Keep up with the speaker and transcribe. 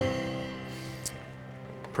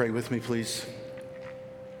pray with me, please?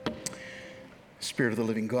 Spirit of the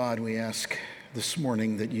living God, we ask this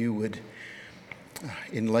morning that you would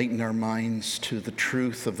enlighten our minds to the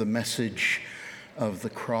truth of the message of the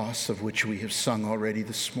cross of which we have sung already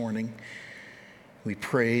this morning. We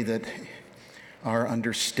pray that our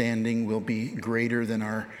understanding will be greater than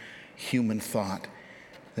our human thought,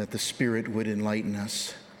 that the Spirit would enlighten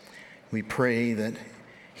us. We pray that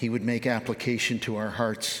He would make application to our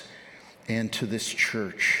hearts and to this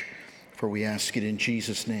church, for we ask it in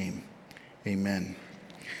Jesus' name. Amen.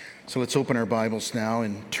 So let's open our Bibles now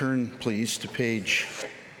and turn, please, to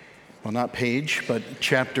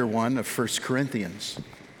chapter 1 of 1 Corinthians.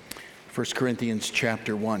 1 Corinthians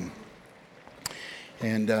chapter 1.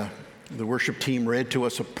 And the worship team read to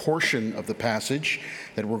us a portion of the passage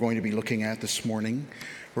that we're going to be looking at this morning.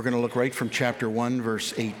 We're going to look right from chapter 1,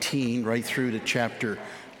 verse 18, right through to chapter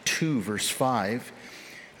 2, verse 5,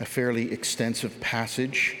 a fairly extensive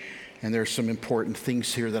passage. And there are some important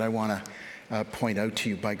things here that I want to point out to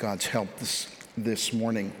you by God's help this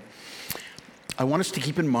morning. I want us to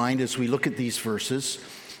keep in mind as we look at these verses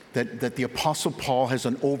that the Apostle Paul has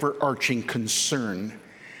an overarching concern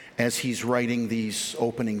as he's writing these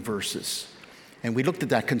opening verses. And we looked at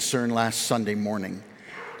that concern last Sunday morning.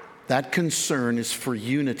 That concern is for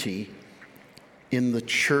unity in the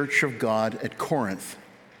church of God at Corinth,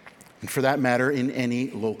 and for that matter, in any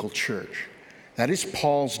local church. That is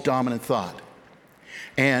Paul's dominant thought.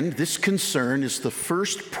 And this concern is the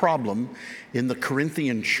first problem in the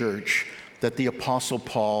Corinthian church that the Apostle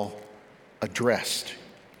Paul addressed.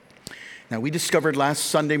 Now, we discovered last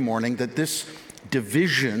Sunday morning that this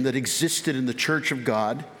division that existed in the church of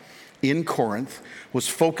God in Corinth was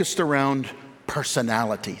focused around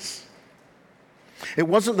personalities. It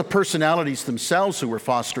wasn't the personalities themselves who were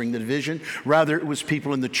fostering the division. Rather, it was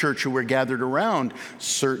people in the church who were gathered around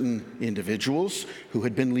certain individuals who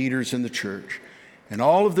had been leaders in the church. And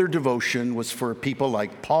all of their devotion was for people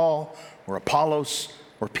like Paul or Apollos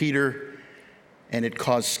or Peter, and it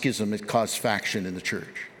caused schism, it caused faction in the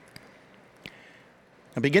church.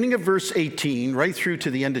 Now, beginning of verse 18, right through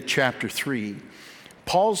to the end of chapter 3,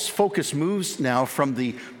 Paul's focus moves now from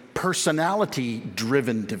the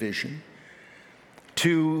personality-driven division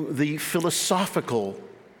to the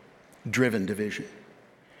philosophical-driven division.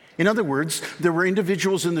 In other words, there were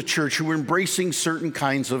individuals in the church who were embracing certain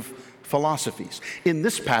kinds of philosophies. In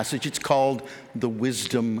this passage, it's called the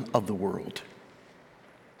wisdom of the world.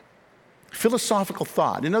 Philosophical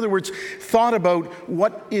thought. In other words, thought about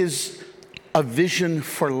what is a vision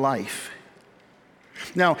for life.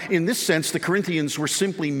 Now, in this sense, the Corinthians were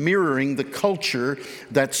simply mirroring the culture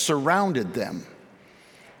that surrounded them,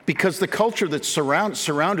 because the culture that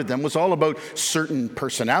surrounded them was all about certain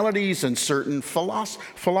personalities and certain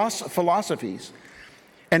philosophies.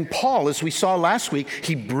 And Paul, as we saw last week,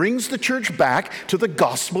 he brings the church back to the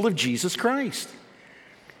gospel of Jesus Christ,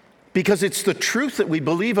 because it's the truth that we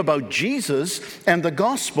believe about Jesus and the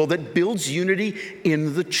gospel that builds unity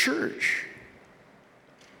in the church.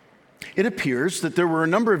 It appears that there were a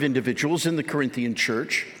number of individuals in the Corinthian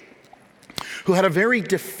church who had a very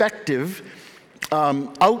defective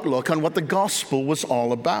outlook on what the gospel was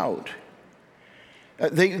all about.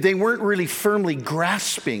 They weren't really firmly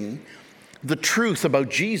grasping the truth about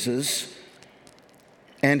Jesus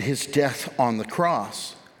and his death on the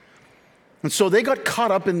cross. And so they got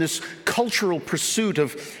caught up in this cultural pursuit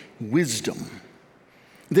of wisdom.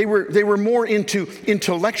 They were more into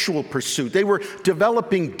intellectual pursuit. They were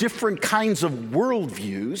developing different kinds of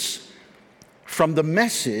worldviews from the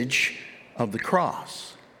message of the cross.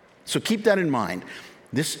 So keep that in mind.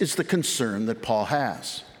 This is the concern that Paul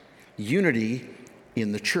has: unity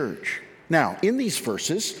in the church. Now, in these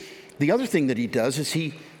verses, the other thing that he does is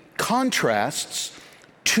he contrasts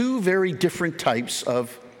two very different types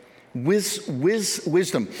of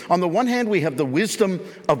wisdom. On the one hand, we have the wisdom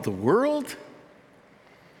of the world,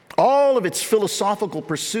 all of its philosophical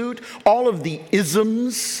pursuit, all of the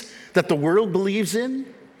isms that the world believes in.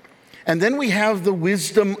 And then we have the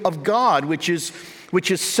wisdom of God, which is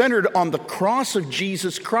centered on the cross of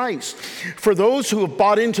Jesus Christ. For those who have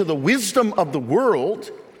bought into the wisdom of the world,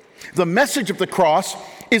 the message of the cross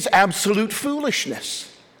is absolute foolishness.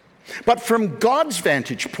 But from God's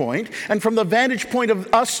vantage point, and from the vantage point of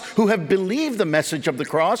us who have believed the message of the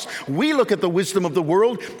cross, we look at the wisdom of the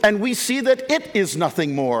world and we see that it is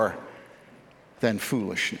nothing more than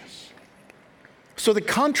foolishness. So the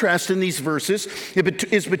contrast in these verses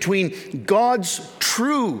is between God's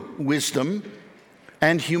true wisdom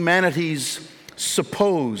and humanity's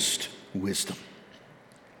supposed wisdom.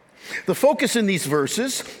 The focus in these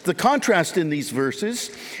verses, the contrast in these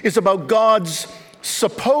verses, is about God's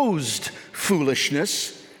supposed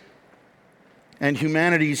foolishness and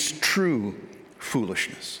humanity's true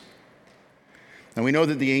foolishness. And we know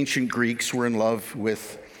that the ancient Greeks were in love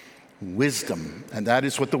with wisdom, and that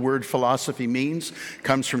is what the word philosophy means. It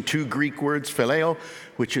comes from two Greek words, phileo,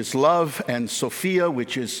 which is love, and sophia,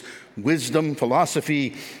 which is wisdom.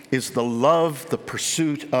 Philosophy is the love, the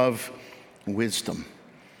pursuit of wisdom.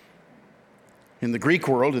 In the Greek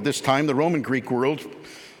world at this time, the Roman Greek world,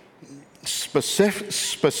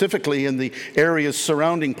 specifically in the areas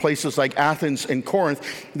surrounding places like Athens and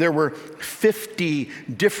Corinth, there were 50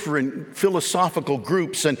 different philosophical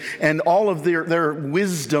groups, and all of their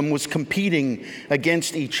wisdom was competing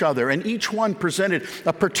against each other. And each one presented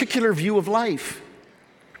a particular view of life.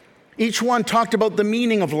 Each one talked about the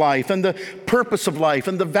meaning of life and the purpose of life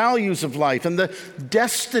and the values of life and the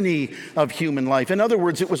destiny of human life. In other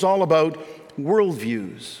words, it was all about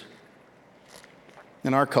worldviews.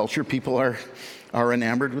 In our culture, people are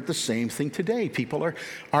enamored with the same thing today. People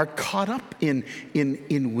are caught up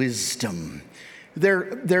in wisdom.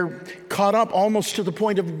 They're caught up almost to the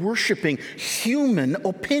point of worshiping human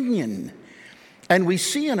opinion. And we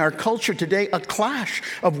see in our culture today a clash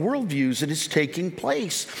of worldviews that is taking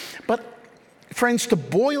place. But friends, to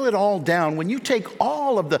boil it all down, when you take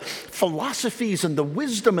all of the philosophies and the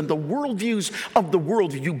wisdom and the worldviews of the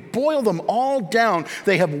world, you boil them all down,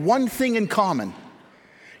 they have one thing in common.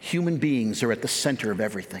 Human beings are at the center of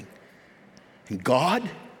everything. And God,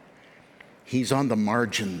 he's on the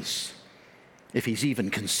margins, if he's even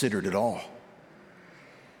considered at all.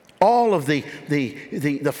 All of the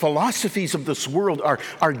philosophies of this world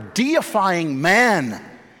are deifying man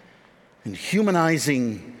and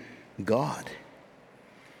humanizing God.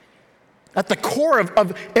 At the core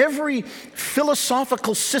of every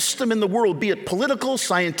philosophical system in the world, be it political,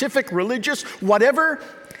 scientific, religious, whatever,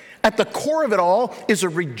 at the core of it all is a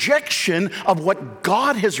rejection of what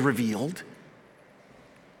God has revealed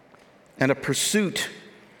and a pursuit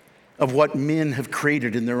of what men have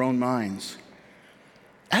created in their own minds.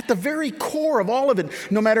 At the very core of all of it,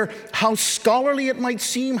 no matter how scholarly it might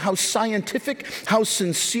seem, how scientific, how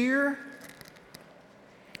sincere,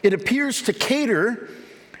 it appears to cater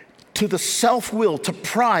to the self-will, to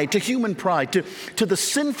pride, to human pride, to the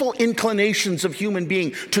sinful inclinations of human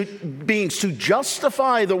beings to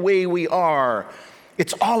justify the way we are.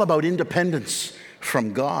 It's all about independence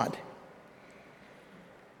from God.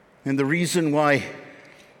 And the reason why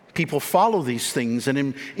people follow these things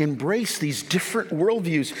and embrace these different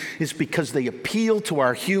worldviews is because they appeal to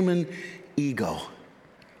our human ego.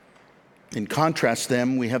 In contrast,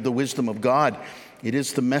 them, we have the wisdom of God. It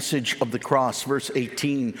is the message of the cross. Verse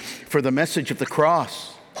 18, for the message of the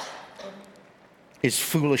cross is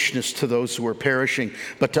foolishness to those who are perishing,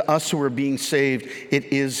 but to us who are being saved,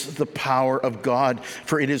 it is the power of God.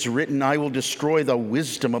 For it is written, I will destroy the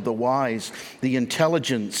wisdom of the wise, the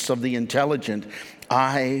intelligence of the intelligent,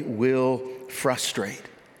 I will frustrate.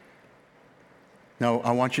 Now,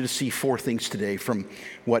 I want you to see four things today from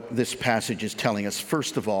what this passage is telling us.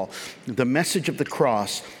 First of all, the message of the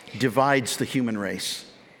cross divides the human race.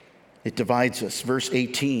 It divides us. Verse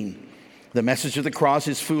 18, the message of the cross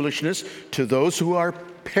is foolishness to those who are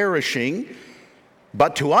perishing,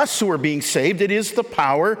 but to us who are being saved, it is the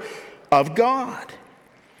power of God.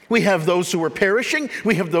 We have those who are perishing.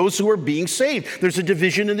 We have those who are being saved. There's a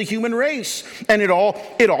division in the human race, and it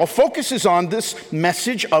all focuses on this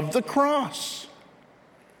message of the cross.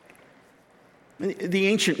 The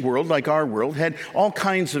ancient world, like our world, had all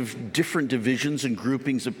kinds of different divisions and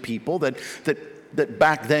groupings of people that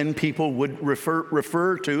back then people would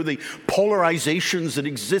refer to, the polarizations that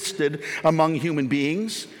existed among human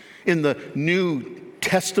beings. In the New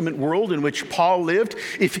Testament world in which Paul lived,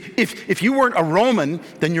 if you weren't a Roman,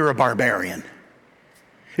 then you're a barbarian.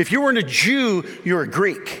 If you weren't a Jew, you're a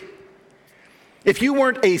Greek. If you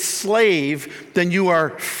weren't a slave, then you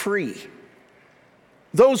are free.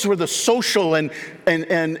 Those were the social and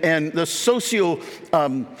the socio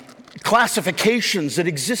classifications that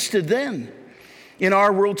existed then. In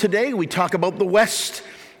our world today, we talk about the West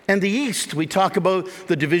and the East. We talk about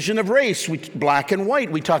the division of race, black and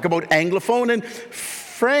white. We talk about Anglophone and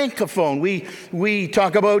Francophone. We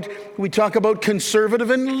talk about conservative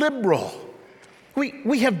and liberal.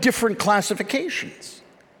 We have different classifications.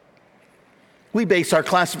 We base our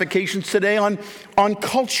classifications today on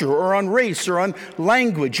culture or on race or on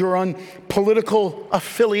language or on political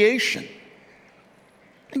affiliation.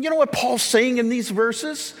 And you know what Paul's saying in these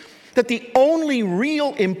verses? That the only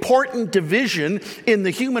real important division in the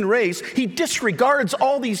human race, he disregards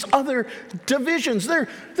all these other divisions. They're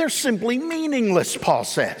simply meaningless, Paul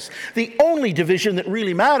says. The only division that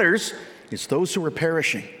really matters is those who are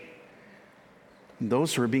perishing and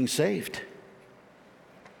those who are being saved.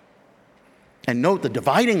 And note, the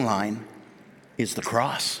dividing line is the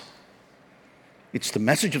cross. It's the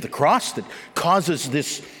message of the cross that causes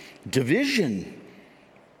this division.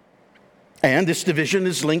 And this division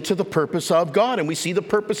is linked to the purpose of God. And we see the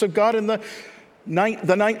purpose of God in the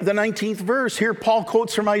 19th verse. Here Paul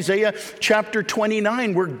quotes from Isaiah chapter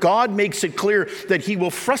 29, where God makes it clear that he will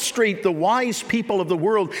frustrate the wise people of the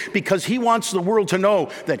world because he wants the world to know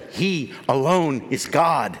that he alone is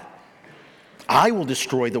God. I will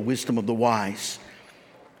destroy the wisdom of the wise,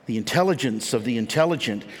 the intelligence of the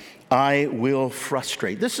intelligent I will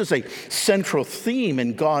frustrate. This is a central theme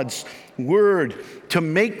in God's word, to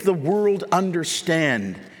make the world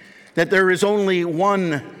understand that there is only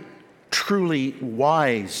one truly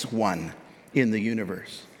wise one in the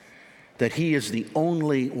universe, that he is the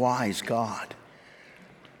only wise God.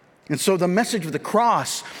 And so the message of the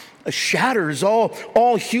cross shatters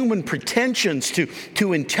all human pretensions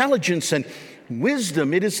to intelligence and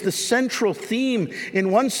wisdom. It is the central theme, in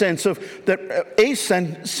one sense,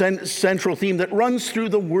 central theme that runs through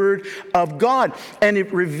the Word of God. And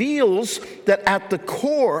it reveals that at the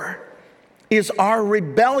core is our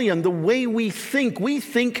rebellion, the way we think. We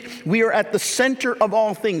think we are at the center of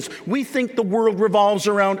all things. We think the world revolves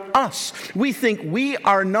around us. We think we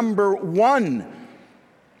are number one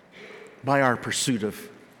by our pursuit of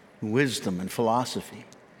wisdom and philosophy.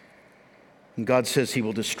 And God says he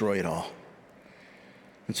will destroy it all.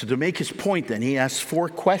 And so to make his point then, he asks four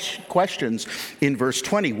questions in verse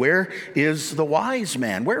 20. Where is the wise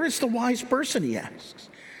man? Where is the wise person, he asks.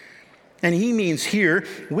 And he means here,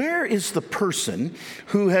 where is the person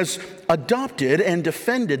who has adopted and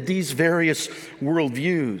defended these various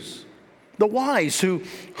worldviews? The wise who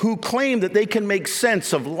claim that they can make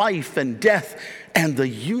sense of life and death and the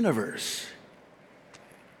universe.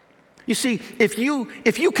 You see, if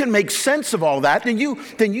you can make sense of all that, then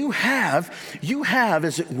you have,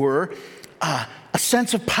 as it were, a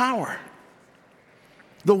sense of power.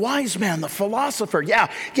 The wise man, the philosopher,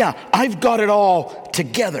 yeah, I've got it all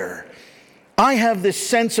together. I have this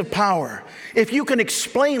sense of power. If you can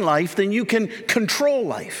explain life, then you can control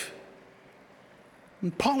life.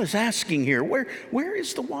 And Paul is asking here, where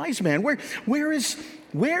is the wise man? Where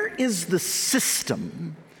is the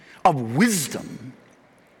system of wisdom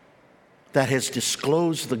that has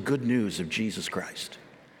disclosed the good news of Jesus Christ?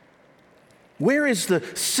 Where is the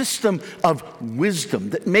system of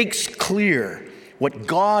wisdom that makes clear what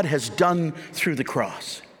God has done through the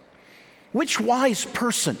cross? Which wise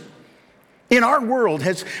person in our world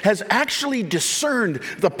has actually discerned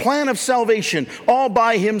the plan of salvation all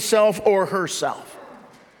by himself or herself?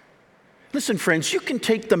 Listen, friends, you can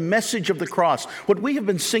take the message of the cross, what we have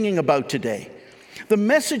been singing about today, the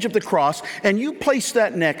message of the cross, and you place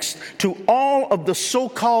that next to all of the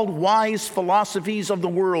so-called wise philosophies of the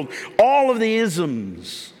world, all of the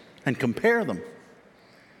isms, and compare them.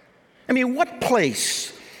 I mean, what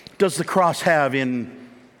place does the cross have in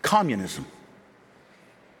communism?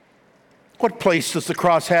 What place does the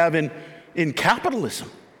cross have in capitalism?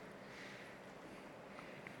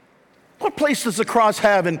 What place does the cross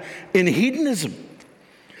have in hedonism?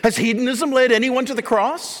 Has hedonism led anyone to the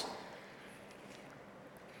cross?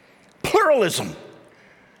 Pluralism.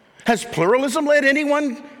 Has pluralism led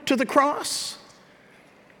anyone to the cross?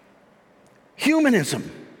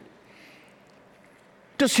 Humanism.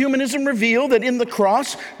 Does humanism reveal that in the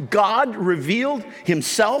cross, God revealed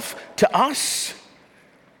himself to us?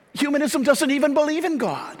 Humanism doesn't even believe in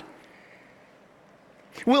God.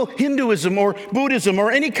 Will Hinduism or Buddhism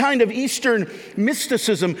or any kind of Eastern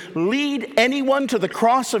mysticism lead anyone to the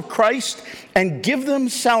cross of Christ and give them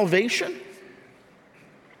salvation?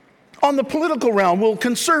 On the political realm, will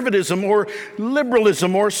conservatism or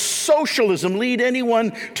liberalism or socialism lead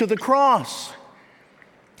anyone to the cross?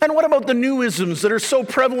 And what about the new isms that are so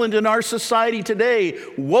prevalent in our society today?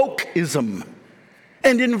 Wokeism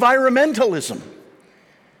and environmentalism.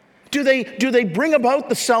 Do they bring about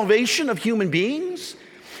the salvation of human beings?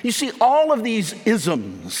 You see, all of these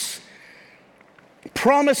isms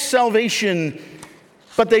promise salvation,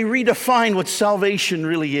 but they redefine what salvation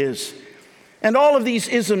really is. And all of these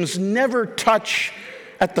isms never touch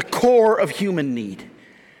at the core of human need.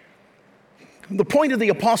 The point of the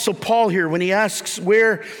Apostle Paul here, when he asks,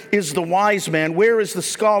 where is the wise man, where is the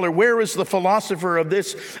scholar, where is the philosopher of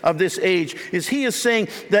this age, is he is saying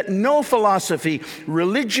that no philosophy,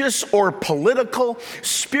 religious or political,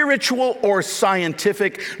 spiritual or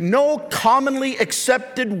scientific, no commonly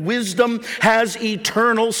accepted wisdom has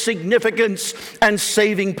eternal significance and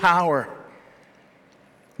saving power.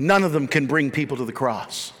 None of them can bring people to the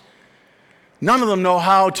cross. None of them know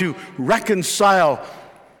how to reconcile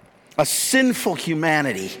a sinful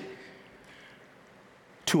humanity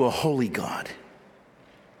to a holy God.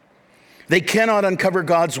 They cannot uncover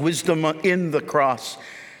God's wisdom in the cross.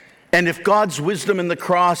 And if God's wisdom in the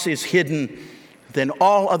cross is hidden, then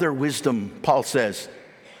all other wisdom, Paul says,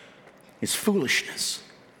 is foolishness.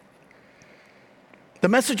 The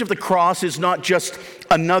message of the cross is not just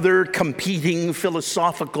another competing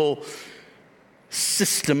philosophical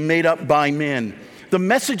system made up by men. The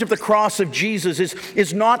message of the cross of Jesus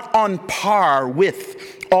is not on par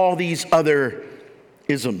with all these other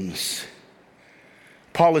isms.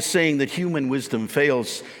 Paul is saying that human wisdom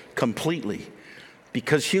fails completely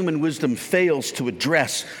because human wisdom fails to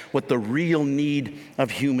address what the real need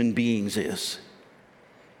of human beings is.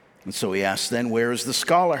 And so he asks then, where is the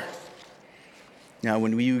scholar? Now,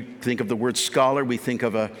 when we think of the word scholar, we think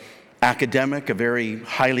of an academic, a very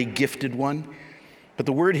highly gifted one. But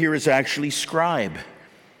the word here is actually scribe.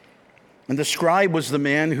 And the scribe was the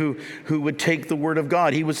man who would take the word of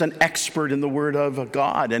God. He was an expert in the word of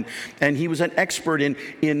God. And he was an expert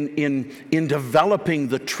in developing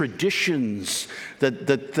the traditions that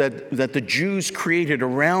the Jews created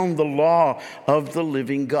around the law of the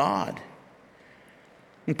living God.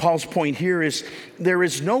 And Paul's point here is there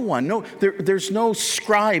is no one, there's no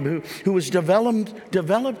scribe who has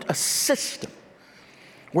developed a system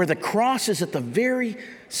where the cross is at the very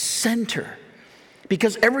center.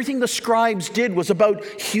 Because everything the scribes did was about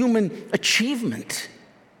human achievement.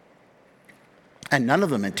 And none of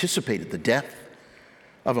them anticipated the death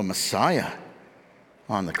of a Messiah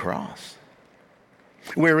on the cross.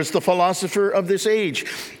 Where is the philosopher of this age?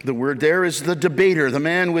 The word there is the debater, the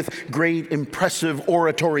man with great impressive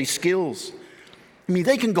oratory skills. I mean,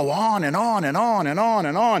 they can go on and on and on and on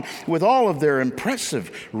and on with all of their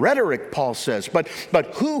impressive rhetoric, Paul says. But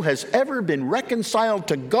who has ever been reconciled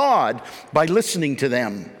to God by listening to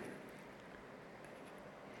them?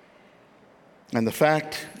 And the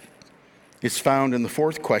fact is found in the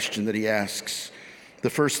fourth question that he asks. The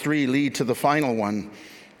first three lead to the final one.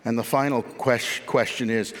 And the final question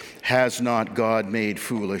is, has not God made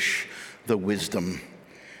foolish the wisdom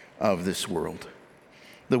of this world?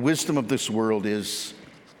 The wisdom of this world is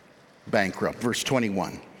bankrupt. Verse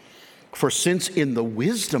 21. For since in the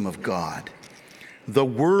wisdom of God, the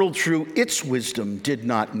world through its wisdom did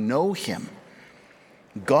not know him,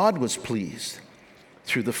 God was pleased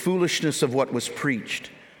through the foolishness of what was preached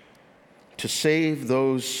to save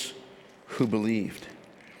those who believed.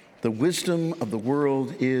 The wisdom of the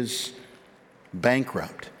world is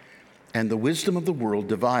bankrupt, and the wisdom of the world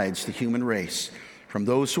divides the human race from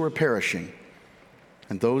those who are perishing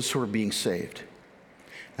and those who are being saved.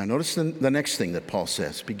 Now notice the next thing that Paul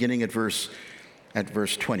says, beginning at verse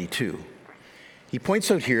 22. He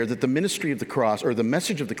points out here that the ministry of the cross, or the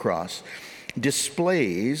message of the cross,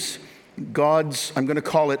 displays God's, I'm going to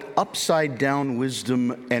call it, upside down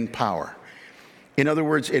wisdom and power. In other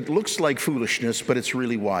words, it looks like foolishness, but it's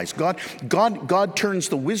really wise. God turns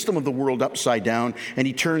the wisdom of the world upside down, and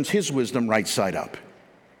he turns his wisdom right side up.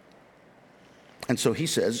 And so he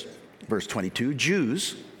says, verse 22,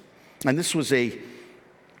 Jews, and this was a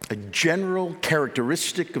general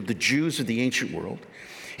characteristic of the Jews of the ancient world.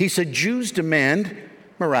 He said, Jews demand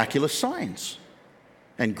miraculous signs.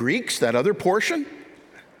 And Greeks, that other portion,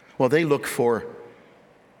 well, they look for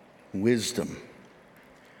wisdom.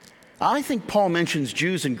 I think Paul mentions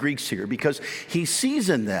Jews and Greeks here because he sees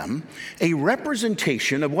in them a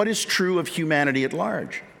representation of what is true of humanity at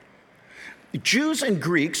large. Jews and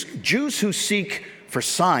Greeks, Jews who seek for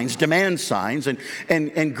signs, demand signs,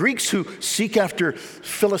 and Greeks who seek after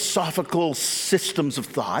philosophical systems of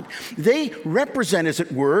thought, they represent, as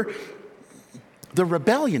it were, the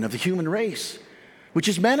rebellion of the human race, which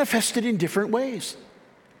is manifested in different ways.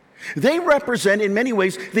 They represent, in many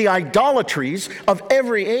ways, the idolatries of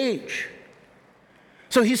every age.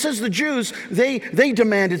 So he says the Jews, they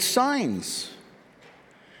demanded signs.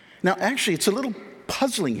 Now, actually, it's a little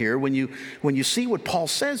puzzling here when you see what Paul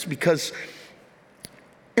says, because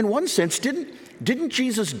in one sense, didn't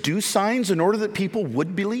Jesus do signs in order that people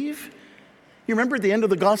would believe? You remember at the end of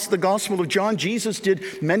the Gospel of John, Jesus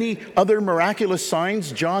did many other miraculous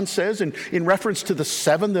signs, John says, in reference to the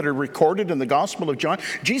 7 that are recorded in the Gospel of John.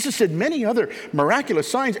 Jesus did many other miraculous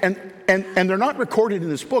signs, and they're not recorded in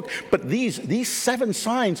this book, but these 7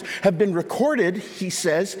 signs have been recorded, he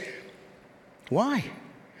says. Why?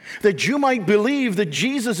 That you might believe that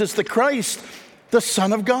Jesus is the Christ, the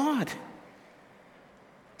Son of God.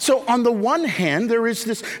 So on the one hand, there is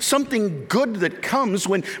this something good that comes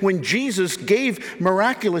when Jesus gave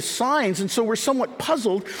miraculous signs. And so we're somewhat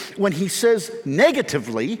puzzled when he says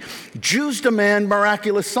negatively, Jews demand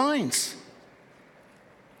miraculous signs.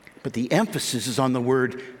 But the emphasis is on the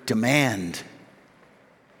word demand.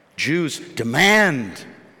 Jews demand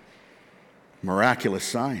miraculous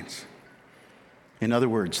signs. In other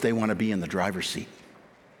words, they want to be in the driver's seat.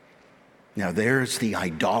 Now there's the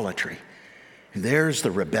idolatry. There's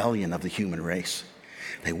the rebellion of the human race.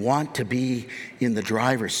 They want to be in the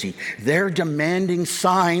driver's seat. They're demanding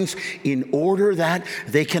signs in order that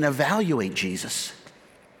they can evaluate Jesus,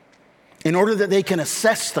 in order that they can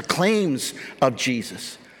assess the claims of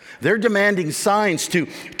Jesus. They're demanding signs to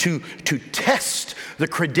test the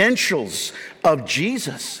credentials of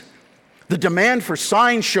Jesus. The demand for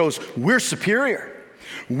signs shows we're superior.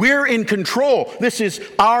 We're in control. This is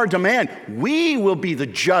our demand. We will be the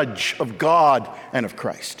judge of God and of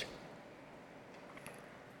Christ.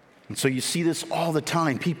 And so you see this all the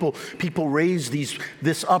time. People raise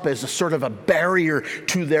this up as a sort of a barrier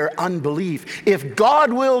to their unbelief. If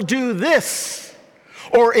God will do this,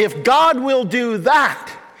 or if God will do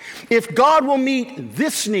that, if God will meet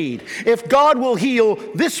this need, if God will heal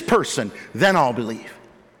this person, then I'll believe.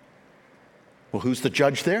 Well, who's the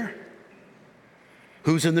judge there?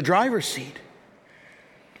 Who's in the driver's seat?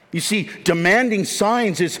 You see, demanding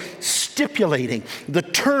signs is stipulating the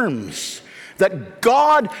terms that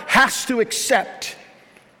God has to accept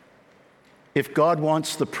if God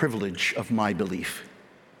wants the privilege of my belief.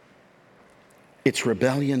 It's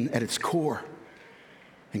rebellion at its core.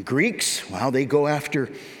 And Greeks, well, they go after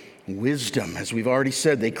wisdom. As we've already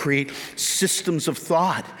said, they create systems of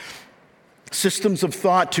thought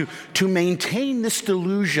to maintain this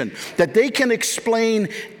delusion that they can explain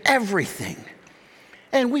everything.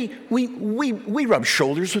 And we rub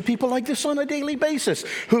shoulders with people like this on a daily basis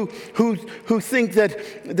who think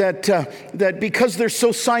that because they're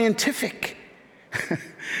so scientific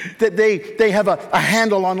that they have a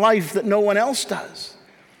handle on life that no one else does.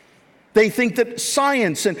 They think that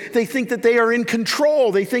science, and they think that they are in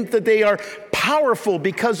control. They think that they are powerful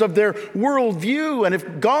because of their worldview.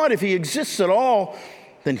 And if he exists at all,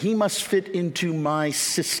 then he must fit into my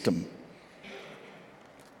system.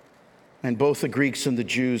 And both the Greeks and the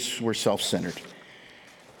Jews were self-centered.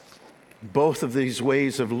 Both of these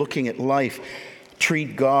ways of looking at life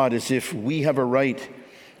treat God as if we have a right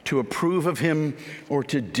to approve of him or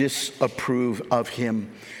to disapprove of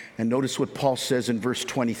him. And notice what Paul says in verse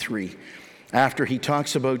 23. After he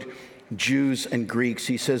talks about Jews and Greeks,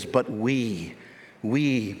 he says, but we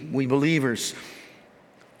believers,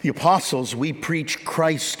 the apostles, we preach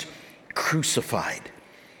Christ crucified,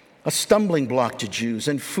 a stumbling block to Jews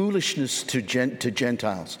and foolishness to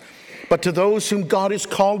Gentiles. But to those whom God has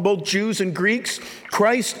called, both Jews and Greeks,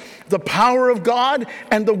 Christ, the power of God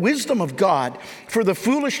and the wisdom of God. For the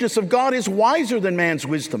foolishness of God is wiser than man's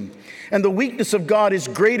wisdom, and the weakness of God is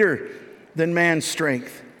greater than man's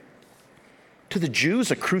strength. To the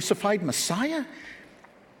Jews, a crucified Messiah?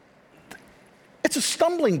 It's a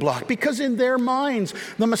stumbling block because in their minds,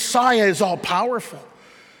 the Messiah is all powerful.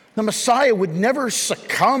 The Messiah would never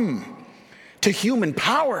succumb to human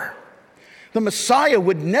power. The Messiah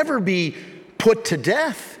would never be put to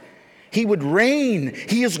death. He would reign.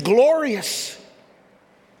 He is glorious.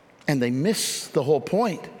 And they miss the whole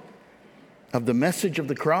point of the message of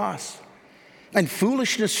the cross. And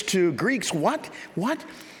foolishness to Greeks. What?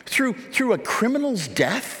 Through a criminal's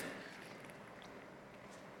death,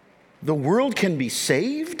 the world can be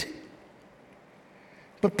saved?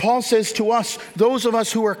 But Paul says to us, those of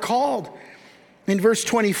us who are called, in verse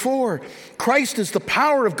 24, Christ is the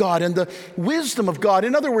power of God and the wisdom of God.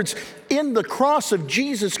 In other words, in the cross of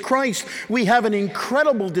Jesus Christ, we have an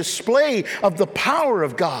incredible display of the power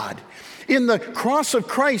of God. In the cross of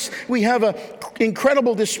Christ, we have an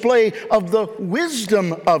incredible display of the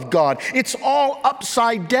wisdom of God. It's all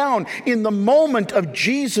upside down. In the moment of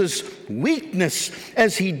Jesus' weakness,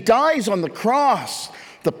 as he dies on the cross,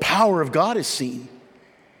 the power of God is seen.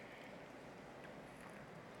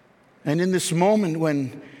 And in this moment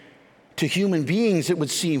when to human beings it would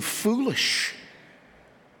seem foolish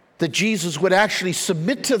that Jesus would actually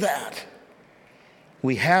submit to that,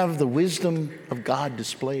 we have the wisdom of God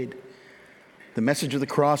displayed. The message of the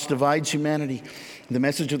cross divides humanity. The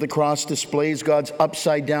message of the cross displays God's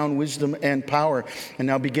upside down wisdom and power. And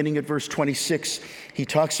now beginning at verse 26, he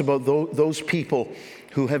talks about those people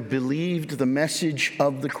who have believed the message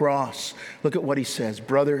of the cross. Look at what he says.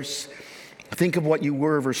 Brothers, think of what you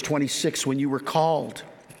were, verse 26, when you were called.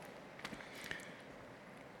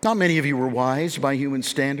 Not many of you were wise by human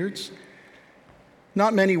standards.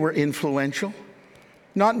 Not many were influential.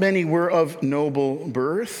 Not many were of noble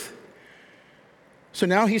birth. So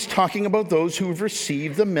now he's talking about those who have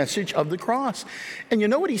received the message of the cross. And you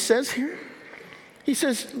know what he says here? He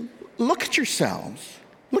says, look at yourselves.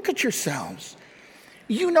 Look at yourselves.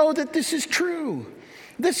 You know that this is true.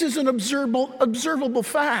 This is an observable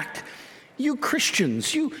fact. you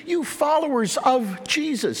Christians, you followers of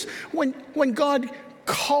Jesus, when God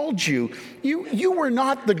called you, you were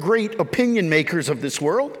not the great opinion makers of this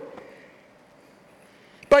world.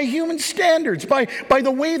 By human standards, by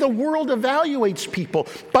the way the world evaluates people,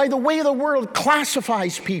 by the way the world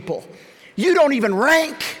classifies people, you don't even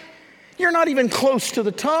rank. You're not even close to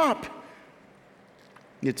the top.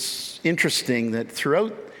 It's interesting that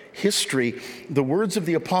throughout history, the words of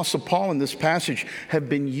the Apostle Paul in this passage have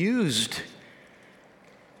been used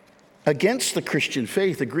against the Christian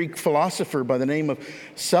faith. A Greek philosopher by the name of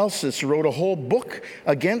Celsus wrote a whole book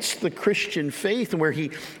against the Christian faith where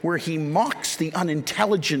he mocks the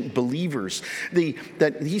unintelligent believers.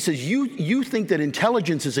 That he says, you think that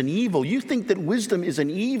intelligence is an evil. You think that wisdom is an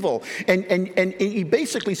evil. And he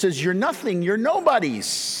basically says, you're nothing. You're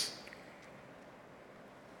nobodies.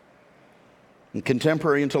 And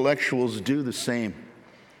contemporary intellectuals do the same.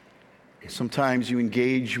 Sometimes you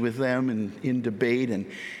engage with them in debate, and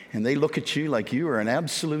they look at you like you are an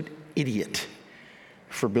absolute idiot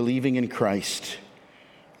for believing in Christ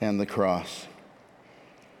and the cross.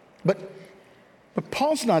 But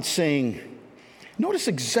Paul's not saying, notice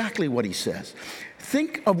exactly what he says.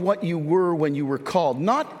 Think of what you were when you were called.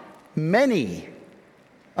 Not many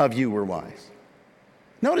of you were wise.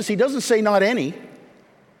 Notice he doesn't say not any.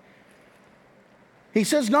 He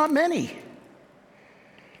says not many.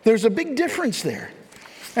 There's a big difference there.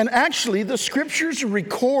 And actually, the scriptures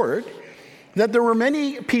record that there were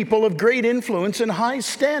many people of great influence and high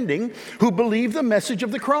standing who believed the message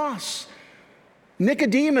of the cross.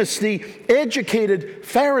 Nicodemus, the educated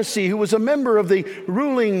Pharisee who was a member of the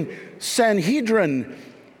ruling Sanhedrin,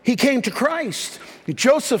 he came to Christ.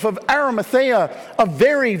 Joseph of Arimathea, a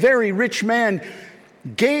very, very rich man,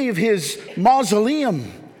 gave his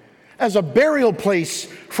mausoleum as a burial place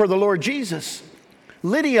for the Lord Jesus.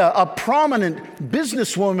 Lydia, a prominent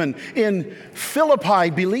businesswoman in Philippi,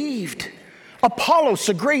 believed. Apollos,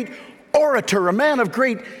 a great orator, a man of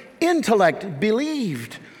great intellect,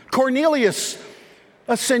 believed. Cornelius,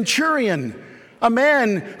 a centurion, a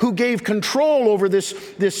man who gave control over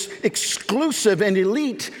this exclusive and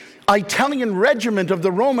elite Italian regiment of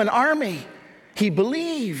the Roman army, he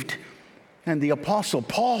believed. And the Apostle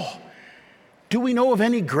Paul, do we know of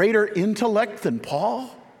any greater intellect than Paul?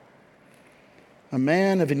 A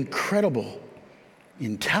man of incredible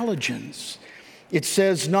intelligence. It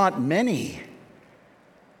says not many.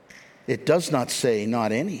 It does not say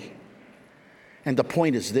not any. And the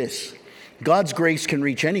point is this: God's grace can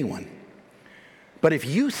reach anyone. But if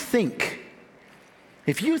you think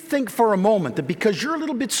for a moment that because you're a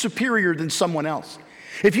little bit superior than someone else,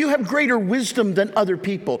 if you have greater wisdom than other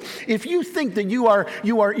people, if you think that you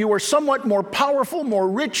are somewhat more powerful, more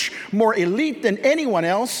rich, more elite than anyone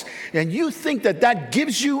else, and you think that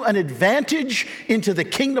gives you an advantage into the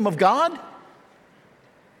kingdom of God,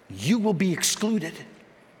 you will be excluded.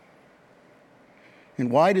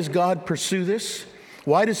 And why does God pursue this?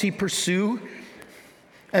 Why does he pursue,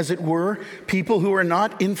 as it were, people who are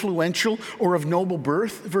not influential or of noble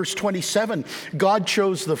birth? Verse 27, God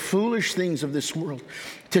chose the foolish things of this world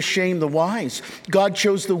to shame the wise. God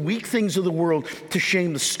chose the weak things of the world to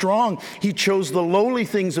shame the strong. He chose the lowly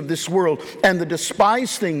things of this world and the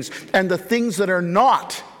despised things and the things that are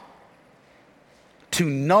not, to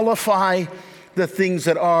nullify the things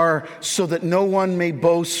that are, so that no one may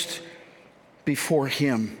boast before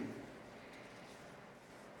him.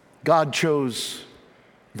 God chose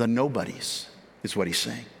the nobodies, is what he's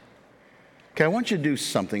saying. Okay, I want you to do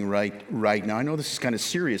something right now. I know this is kind of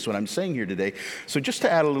serious what I'm saying here today. So just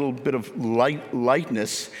to add a little bit of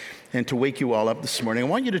lightness and to wake you all up this morning, I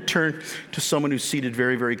want you to turn to someone who's seated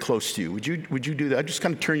very, very close to you. Would you do that? Just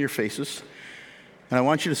kind of turn your faces. And I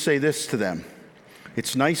want you to say this to them: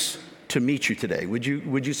 it's nice to meet you today. Would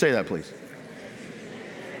you say that, please?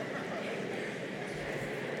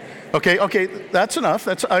 Okay, that's enough.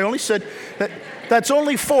 I only said that. That's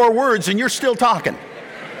only 4 words, and you're still talking.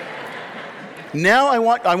 Now I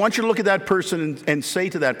want you to look at that person and say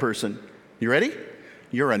to that person, you ready?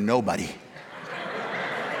 You're a nobody.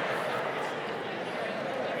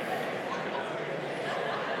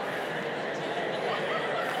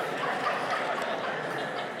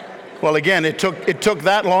 Well, again, it took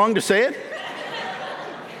that long to say it.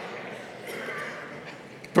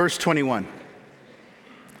 Verse 21.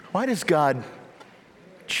 Why does God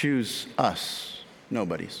choose us,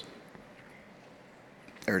 nobodies?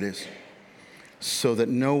 There it is. So that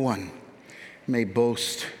no one may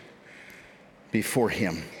boast before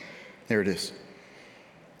him. There it is.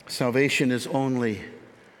 Salvation is only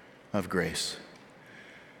of grace.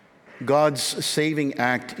 God's saving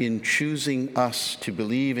act in choosing us to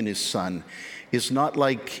believe in his Son is not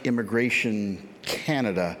like Immigration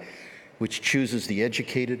Canada, which chooses the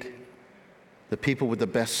educated, the people with the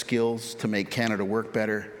best skills to make Canada work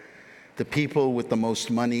better, the people with the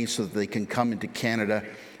most money so that they can come into Canada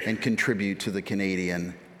and contribute to the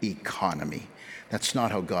Canadian economy. That's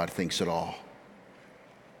not how God thinks at all.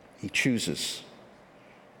 He chooses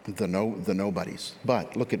the nobodies.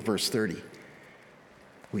 But look at verse 30.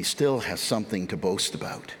 We still have something to boast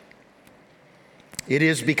about. It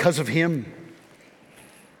is because of him,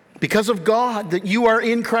 because of God, that you are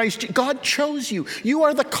in Christ. God chose you. You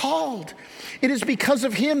are the called. It is because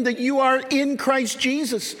of him that you are in Christ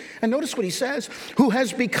Jesus. And notice what he says, who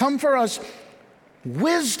has become for us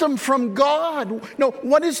wisdom from God. No,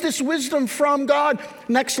 what is this wisdom from God?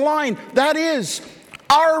 Next line, that is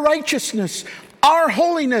our righteousness, our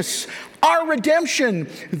holiness, our redemption.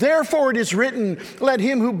 Therefore it is written, let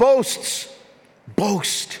him who boasts,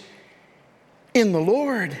 boast in the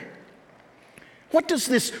Lord. What does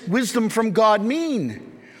this wisdom from God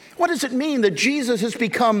mean? What does it mean that Jesus has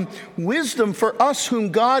become wisdom for us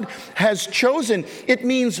whom God has chosen? It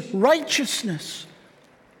means righteousness.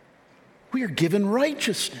 We are given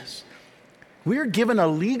righteousness. We are given a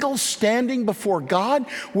legal standing before God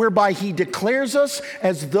whereby he declares us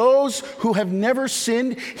as those who have never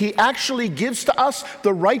sinned. He actually gives to us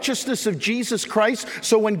the righteousness of Jesus Christ.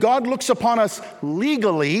 So when God looks upon us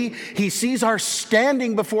legally, he sees our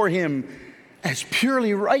standing before him as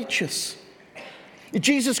purely righteous.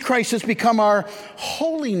 Jesus Christ has become our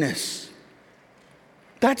holiness.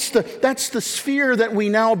 That's the sphere that we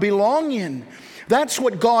now belong in. That's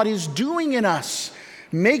what God is doing in us,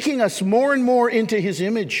 making us more and more into his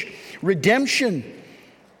image. Redemption.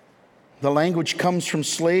 The language comes from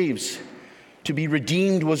slaves. To be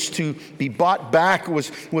redeemed was to be bought back,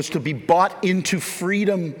 was to be bought into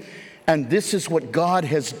freedom. And this is what God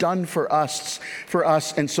has done for us.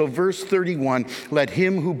 And so verse 31, let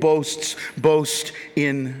him who boasts, boast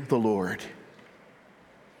in the Lord.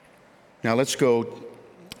 Now let's go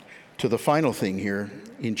to the final thing here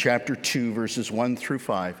in chapter 2, verses 1 through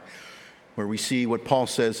 5, where we see what Paul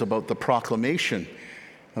says about the proclamation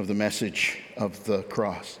of the message of the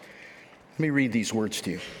cross. Let me read these words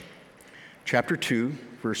to you. Chapter 2,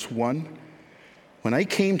 verse 1. When I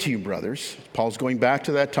came to you, brothers, Paul's going back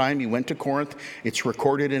to that time. He went to Corinth. It's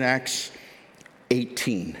recorded in Acts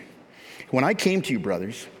 18. When I came to you,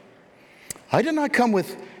 brothers, I did not come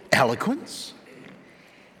with eloquence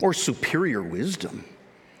or superior wisdom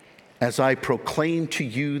as I proclaimed to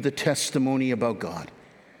you the testimony about God.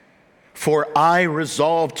 For I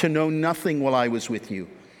resolved to know nothing while I was with you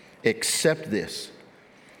except this,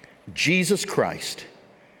 Jesus Christ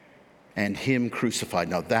and him crucified.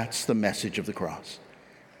 Now that's the message of the cross.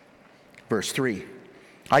 Verse 3,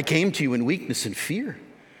 I came to you in weakness and fear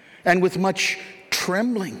and with much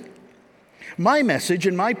trembling. My message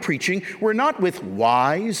and my preaching were not with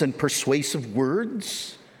wise and persuasive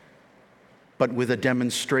words, but with a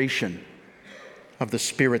demonstration of the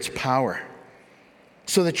Spirit's power,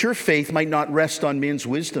 so that your faith might not rest on men's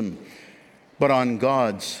wisdom, but on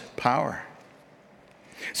God's power.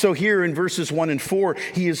 So here in verses 1 and 4,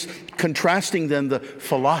 he is contrasting then the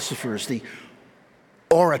philosophers, the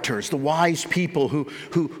orators, the wise people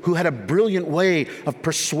who had a brilliant way of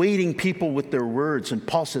persuading people with their words. And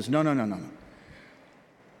Paul says, no.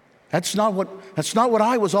 That's not what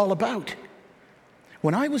I was all about.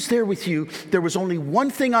 When I was there with you, there was only one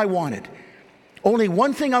thing I wanted. Only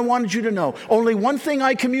one thing I wanted you to know. Only one thing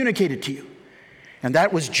I communicated to you. And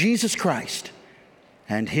that was Jesus Christ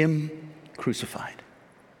and him crucified.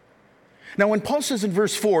 Now, when Paul says in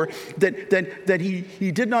verse 4 that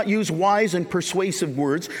he did not use wise and persuasive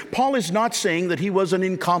words, Paul is not saying that he was an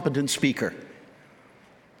incompetent speaker.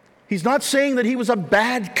 He's not saying that he was a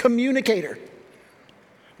bad communicator.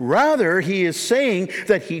 Rather, he is saying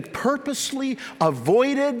that he purposely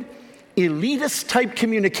avoided elitist type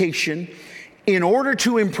communication in order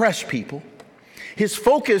to impress people. His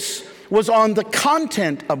focus was on the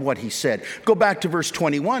content of what he said. Go back to verse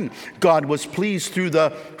 21. God was pleased through the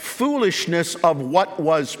foolishness of what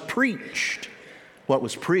was preached. What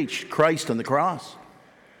was preached? Christ on the cross.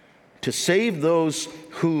 To save those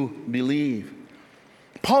who believe.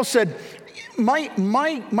 Paul said,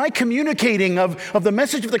 my communicating of the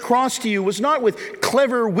message of the cross to you was not with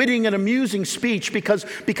clever, witty, and amusing speech, because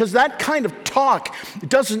that kind of talk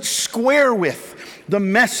doesn't square with the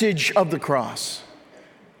message of the cross.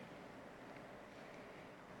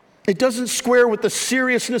 It doesn't square with the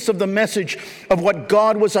seriousness of the message of what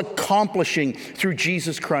God was accomplishing through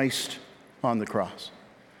Jesus Christ on the cross.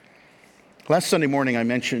 Last Sunday morning, I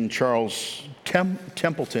mentioned Charles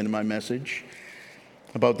Templeton in my message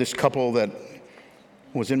about this couple that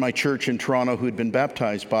was in my church in Toronto who had been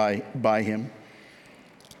baptized by him.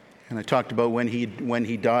 And I talked about when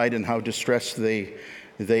he died and how distressed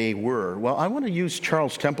they were. Well, I want to use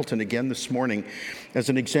Charles Templeton again this morning as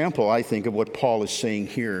an example, I think, of what Paul is saying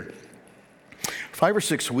here. 5 or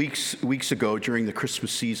 6 weeks ago during the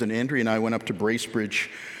Christmas season, Andrea and I went up to Bracebridge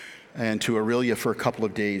and to Orillia for a couple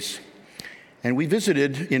of days. And we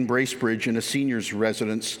visited in Bracebridge in a senior's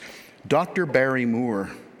residence, Dr. Barry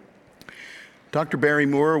Moore. Dr. Barry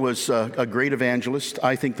Moore was a great evangelist,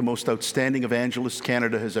 I think the most outstanding evangelist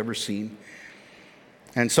Canada has ever seen.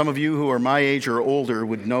 And some of you who are my age or older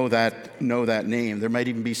would know that name. There might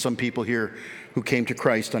even be some people here who came to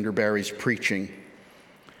Christ under Barry's preaching.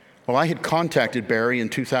 Well, I had contacted Barry in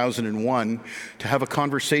 2001 to have a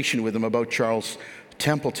conversation with him about Charles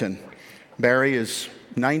Templeton. Barry is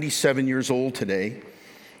 97 years old today,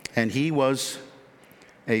 and he was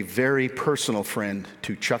a very personal friend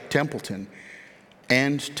to Chuck Templeton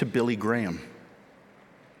and to Billy Graham.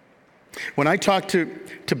 When I talked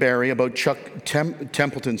to Barry about Chuck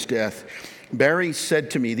Templeton's death, Barry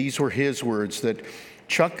said to me, these were his words, that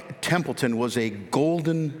Chuck Templeton was a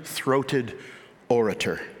golden-throated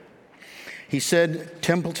orator. He said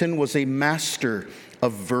Templeton was a master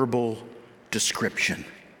of verbal description.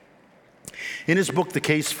 In his book, The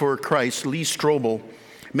Case for Christ, Lee Strobel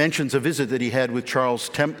mentions a visit that he had with Charles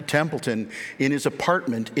Templeton in his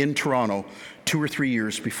apartment in Toronto 2 or 3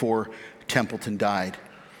 years before Templeton died.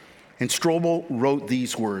 And Strobel wrote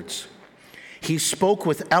these words: "He spoke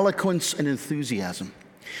with eloquence and enthusiasm,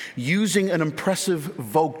 using an impressive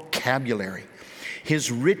vocabulary, his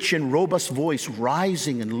rich and robust voice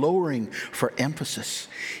rising and lowering for emphasis.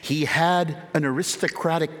 He had an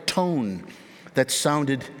aristocratic tone that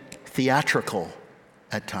sounded theatrical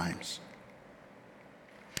at times."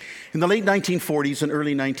 In the late 1940s and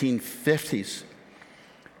early 1950s,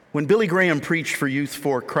 when Billy Graham preached for Youth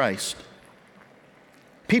for Christ,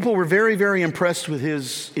 people were very, very impressed with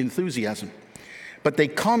his enthusiasm, but they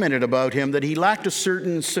commented about him that he lacked a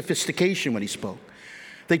certain sophistication when he spoke.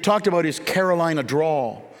 They talked about his Carolina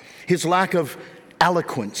drawl, his lack of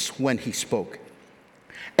eloquence when he spoke.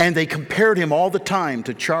 And they compared him all the time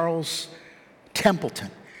to Charles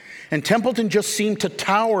Templeton. And Templeton just seemed to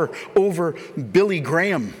tower over Billy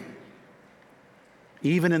Graham,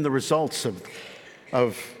 even in the results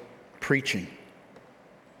of preaching.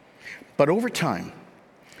 But over time,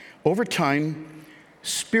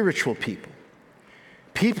 spiritual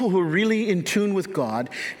people who are really in tune with God,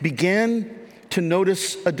 began to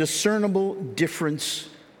notice a discernible difference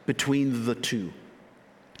between the two.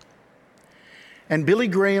 And Billy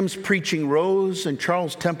Graham's preaching rose, and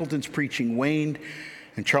Charles Templeton's preaching waned,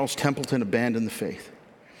 and Charles Templeton abandoned the faith.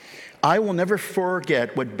 I will never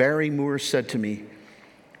forget what Barry Moore said to me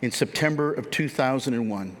in September of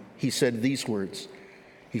 2001. He said these words.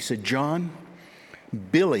 He said, "John,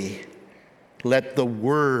 Billy let the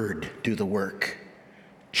Word do the work.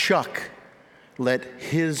 Chuck let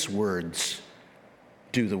his words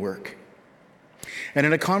do the work." And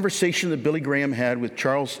in a conversation that Billy Graham had with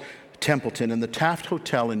Charles Templeton in the Taft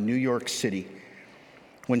Hotel in New York City,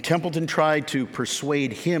 when Templeton tried to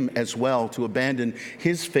persuade him as well to abandon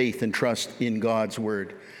his faith and trust in God's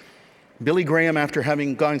Word, Billy Graham, after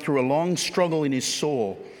having gone through a long struggle in his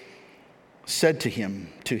soul, said to him,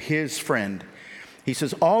 to his friend, he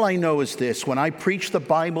says, "All I know is this: when I preach the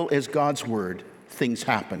Bible as God's Word, things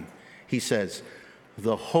happen." He says,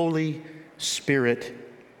 "The Holy Spirit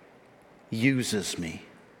uses me,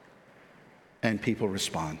 and people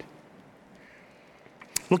respond."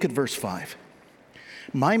 Look at verse 5.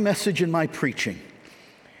 "My message and my preaching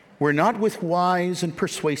were not with wise and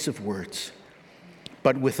persuasive words,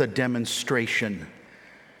 but with a demonstration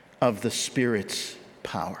of the Spirit's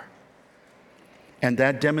power." And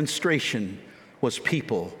that demonstration was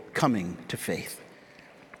people coming to faith.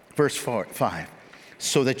 Verse 5,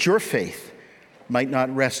 "So that your faith might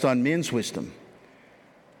not rest on men's wisdom,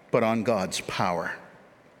 but on God's power."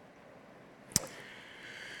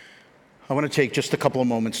 I want to take just a couple of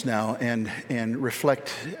moments now and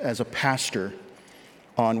reflect as a pastor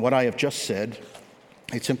on what I have just said,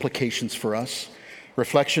 its implications for us,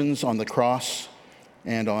 reflections on the cross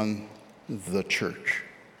and on the church.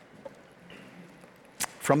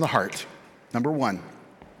 From the heart, number one,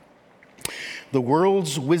 the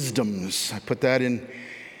world's wisdoms, I put that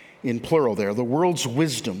in plural there, the world's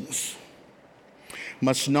wisdoms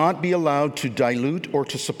must not be allowed to dilute or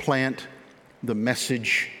to supplant the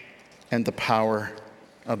message and the power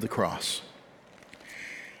of the cross.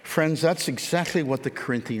 Friends, that's exactly what the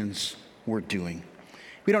Corinthians were doing.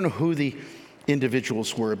 We don't know who the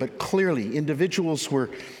individuals were, but clearly individuals were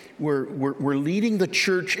were leading the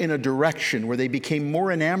church in a direction where they became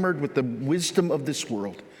more enamored with the wisdom of this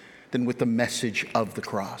world than with the message of the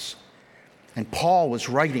cross. And Paul was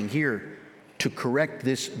writing here to correct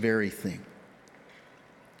this very thing.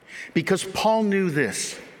 Because Paul knew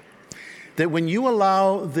this, that when you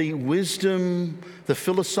allow the wisdom, the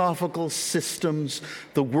philosophical systems,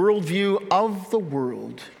 the worldview of the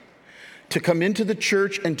world to come into the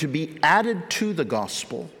church and to be added to the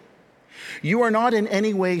gospel, you are not in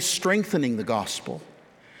any way strengthening the gospel.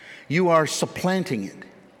 You are supplanting it.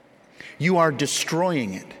 You are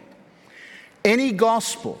destroying it. Any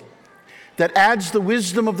gospel that adds the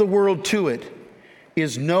wisdom of the world to it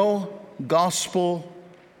is no gospel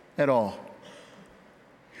at all.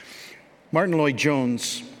 Martin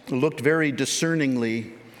Lloyd-Jones looked very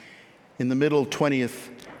discerningly in the middle 20th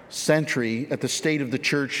century at the state of the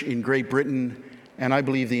church in Great Britain and I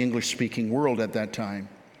believe the English-speaking world at that time.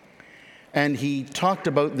 And he talked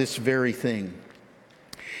about this very thing.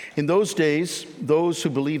 In those days, those who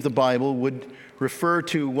believed the Bible would refer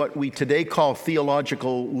to what we today call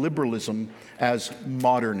theological liberalism as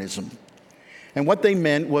modernism. And what they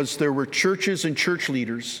meant was there were churches and church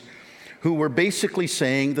leaders who were basically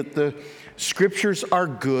saying that the scriptures are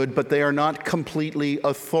good, but they are not completely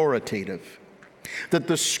authoritative. That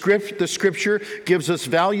the scripture gives us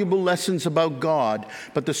valuable lessons about God,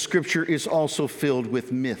 but the scripture is also filled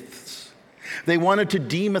with myths. They wanted to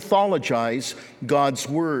demythologize God's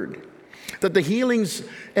word. That the healings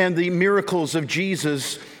and the miracles of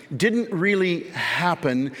Jesus didn't really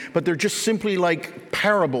happen, but they're just simply like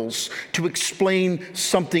parables to explain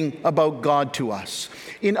something about God to us.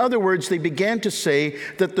 In other words, they began to say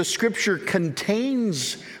that the scripture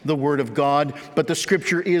contains the word of God, but the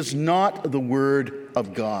scripture is not the word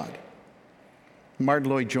of God. Martin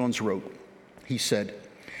Lloyd-Jones wrote, he said,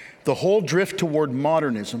 "The whole drift toward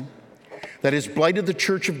modernism that has blighted the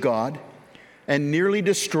church of God and nearly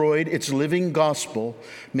destroyed its living gospel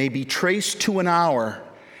may be traced to an hour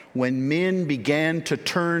when men began to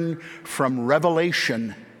turn from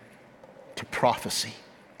revelation to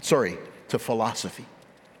to philosophy."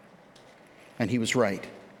 And he was right.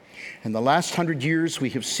 In the last 100 years, we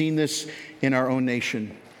have seen this in our own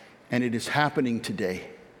nation, and it is happening today.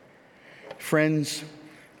 Friends,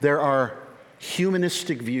 there are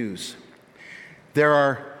humanistic views. There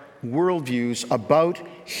are worldviews about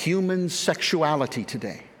human sexuality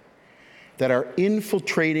today that are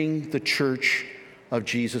infiltrating the church of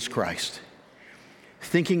Jesus Christ,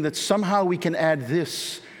 thinking that somehow we can add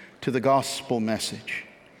this to the gospel message.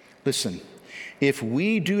 Listen, if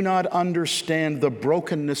we do not understand the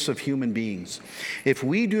brokenness of human beings, if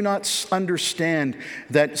we do not understand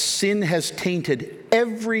that sin has tainted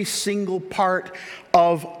every single part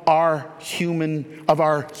of our humanity,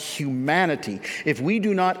 if we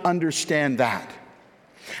do not understand that,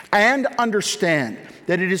 and understand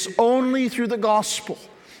that it is only through the gospel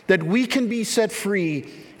that we can be set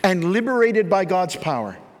free and liberated by God's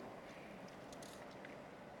power,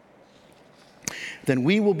 then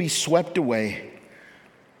we will be swept away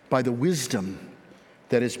by the wisdom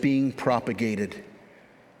that is being propagated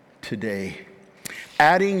today.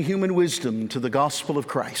 Adding human wisdom to the gospel of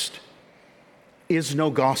Christ is no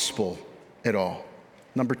gospel at all.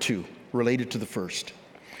 Number two, related to the first,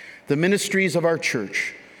 the ministries of our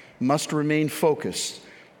church must remain focused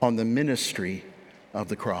on the ministry of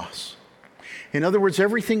the cross. In other words,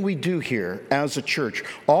 everything we do here as a church,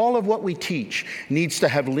 all of what we teach needs to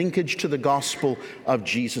have linkage to the gospel of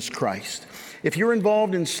Jesus Christ. If you're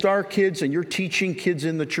involved in Star Kids and you're teaching kids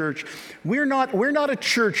in the church, we're not a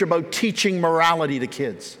church about teaching morality to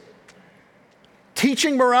kids.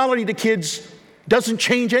 Teaching morality to kids doesn't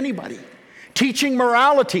change anybody. Teaching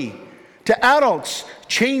morality to adults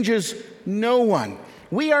changes no one.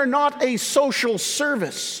 We are not a social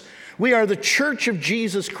service. We are the church of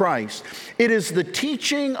Jesus Christ. It is the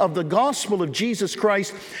teaching of the gospel of Jesus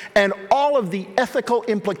Christ and all of the ethical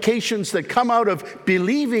implications that come out of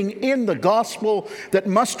believing in the gospel that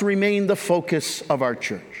must remain the focus of our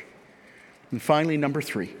church. And finally, number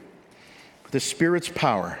three, the Spirit's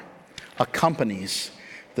power accompanies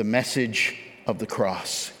the message of the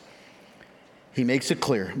cross. He makes it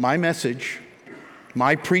clear, my message,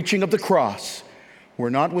 my preaching of the cross, were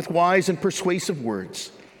not with wise and persuasive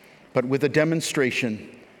words, but with a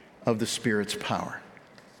demonstration of the Spirit's power.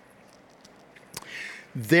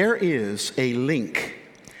 There is a link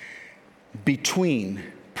between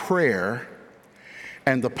prayer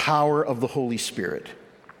and the power of the Holy Spirit.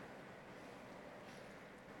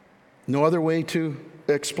 No other way to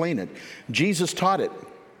explain it. Jesus taught it.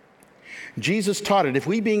 Jesus taught it. If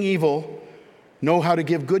we, being evil, know how to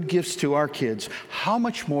give good gifts to our kids, how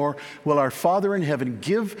much more will our Father in heaven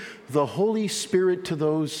give the Holy Spirit to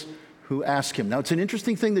those who ask him? Now, it's an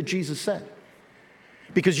interesting thing that Jesus said,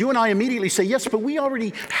 because you and I immediately say, yes, but we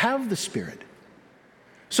already have the Spirit.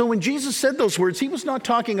 So when Jesus said those words, he was not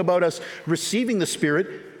talking about us receiving the Spirit,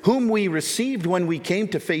 whom we received when we came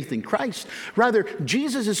to faith in Christ. Rather,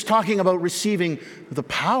 Jesus is talking about receiving the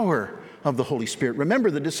power of the Holy Spirit. Remember,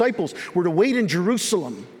 the disciples were to wait in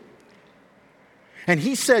Jerusalem. And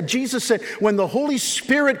Jesus said, when the Holy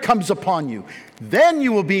Spirit comes upon you, then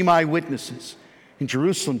you will be my witnesses in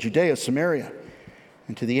Jerusalem, Judea, Samaria,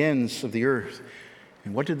 and to the ends of the earth.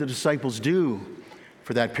 And what did the disciples do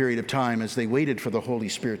for that period of time as they waited for the Holy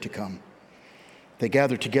Spirit to come? They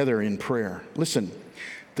gathered together in prayer. Listen,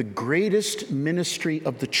 the greatest ministry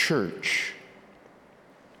of the church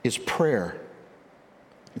is prayer.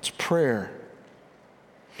 It's prayer.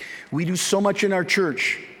 We do so much in our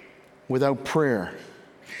church without prayer.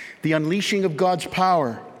 The unleashing of God's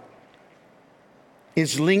power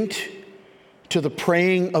is linked to the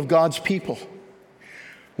praying of God's people.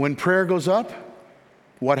 When prayer goes up,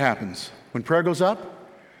 what happens? When prayer goes up,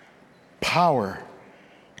 power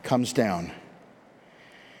comes down.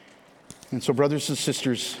 And so, brothers and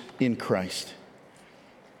sisters in Christ,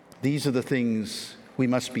 these are the things we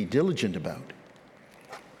must be diligent about.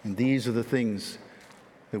 And these are the things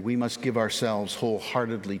that we must give ourselves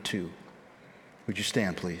wholeheartedly to. Would you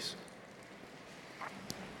stand, please?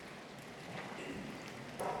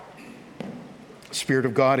 Spirit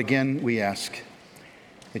of God, again, we ask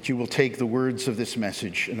that you will take the words of this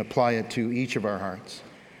message and apply it to each of our hearts,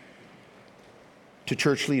 to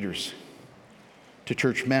church leaders, to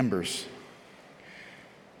church members,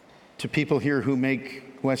 to people here who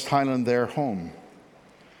make West Highland their home,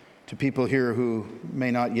 to people here who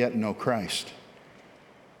may not yet know Christ.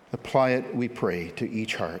 Apply it, we pray, to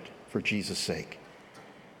each heart for Jesus' sake.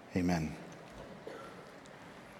 Amen.